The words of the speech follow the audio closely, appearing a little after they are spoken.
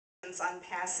citizens on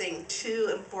passing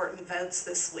two important votes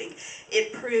this week.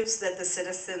 It proves that the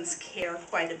citizens care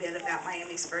quite a bit about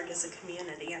Miamisburg as a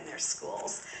community and their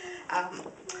schools.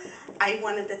 I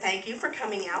wanted to thank you for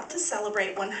coming out to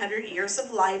celebrate 100 years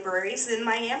of libraries in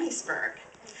Miamisburg.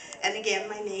 And again,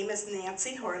 my name is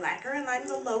Nancy Horlacker, and I'm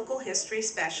the local history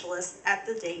specialist at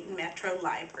the Dayton Metro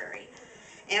Library.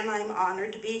 And I'm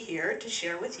honored to be here to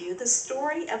share with you the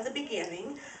story of the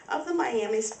beginning of the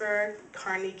Miamisburg,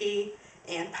 Carnegie,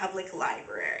 and Public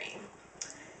Library.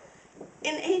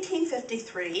 In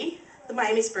 1853, the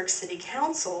Miamisburg City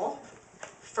Council,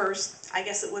 first, I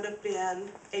guess it would have been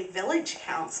a village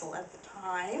council at the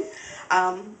time,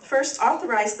 first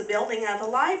authorized the building of a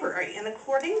library, and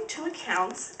according to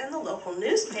accounts in the local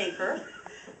newspaper,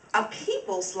 a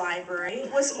people's library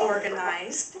was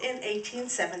organized in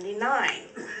 1879,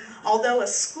 although a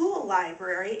school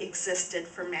library existed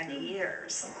for many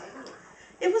years.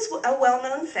 It was a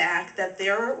well-known fact that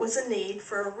there was a need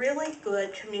for a really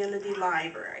good community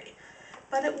library,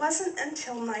 but it wasn't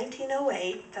until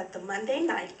 1908 that the Monday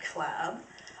Night Club,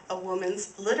 a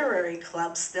women's literary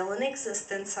club still in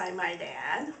existence, I might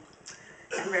add,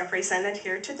 and represented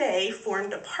here today,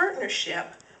 formed a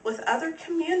partnership with other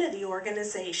community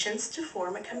organizations to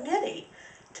form a committee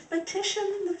to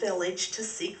petition the village to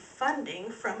seek funding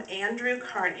from Andrew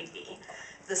Carnegie,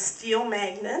 the steel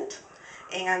magnate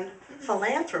and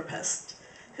philanthropist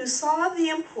who saw the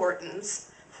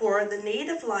importance for the need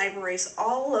of libraries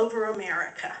all over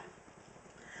America.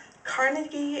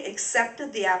 Carnegie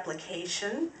accepted the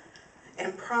application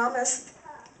and promised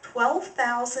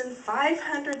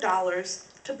 $12,500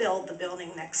 to build the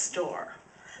building next door.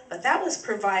 But that was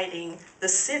providing the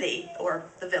city, or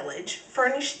the village,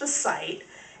 furnish the site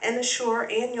and assure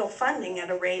annual funding at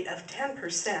a rate of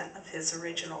 10% of his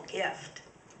original gift.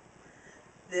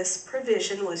 This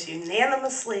provision was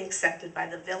unanimously accepted by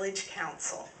the village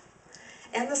council,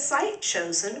 and the site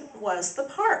chosen was the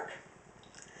park.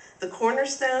 The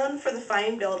cornerstone for the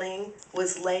fine building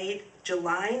was laid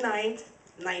July 9th,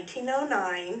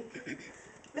 1909.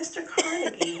 Mr.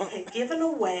 Carnegie had given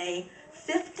away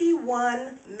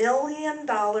 $51 million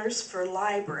for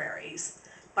libraries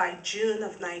by June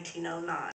of 1909.